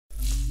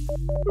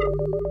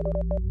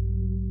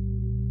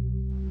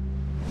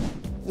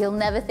You'll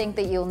never think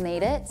that you'll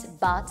need it,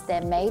 but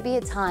there may be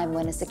a time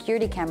when a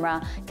security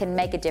camera can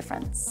make a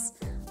difference.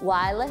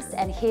 Wireless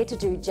and here to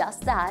do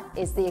just that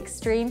is the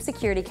Xtreem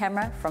Security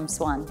Camera from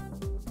Swann.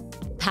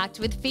 Packed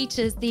with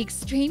features, the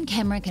Xtreem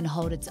camera can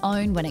hold its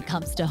own when it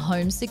comes to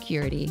home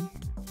security.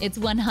 It's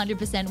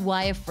 100%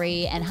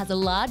 wire-free and has a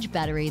large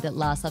battery that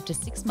lasts up to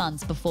 6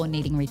 months before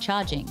needing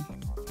recharging.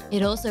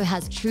 It also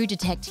has true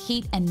detect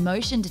heat and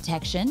motion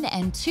detection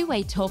and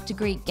two-way talk to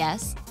greet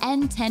guests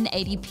and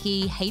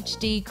 1080p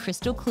HD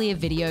crystal clear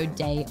video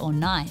day or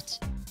night.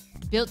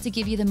 Built to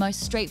give you the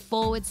most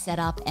straightforward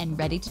setup and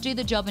ready to do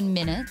the job in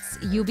minutes,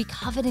 you'll be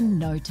covered in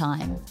no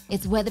time.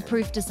 Its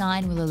weatherproof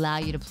design will allow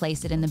you to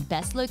place it in the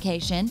best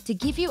location to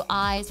give you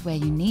eyes where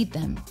you need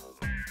them.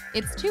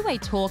 Its two-way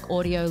talk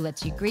audio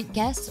lets you greet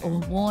guests or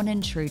warn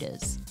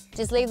intruders.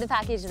 Just leave the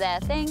package there,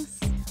 thanks.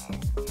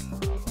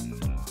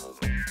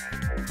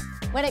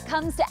 When it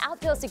comes to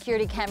outdoor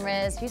security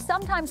cameras, you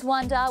sometimes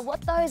wonder what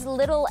those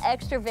little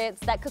extra bits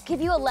that could give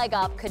you a leg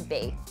up could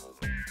be.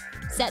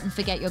 Set and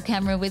forget your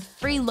camera with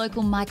free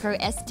local micro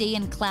SD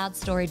and cloud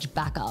storage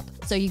backup,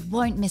 so you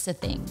won't miss a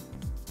thing.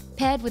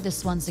 Paired with the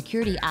Swann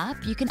Security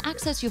app, you can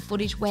access your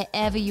footage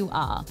wherever you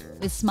are.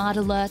 With smart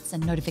alerts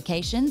and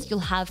notifications, you'll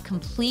have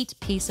complete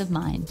peace of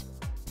mind.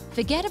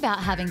 Forget about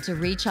having to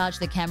recharge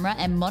the camera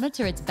and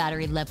monitor its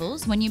battery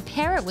levels when you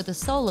pair it with a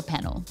solar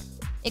panel.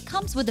 It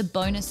comes with a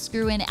bonus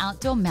screw-in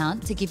outdoor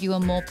mount to give you a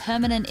more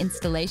permanent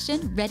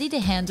installation ready to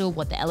handle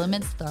what the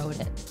elements throw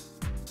at it.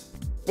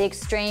 The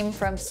Xtreem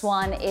from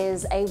Swann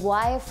is a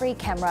wire-free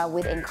camera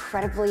with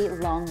incredibly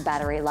long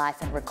battery life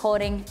and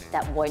recording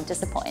that won't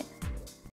disappoint.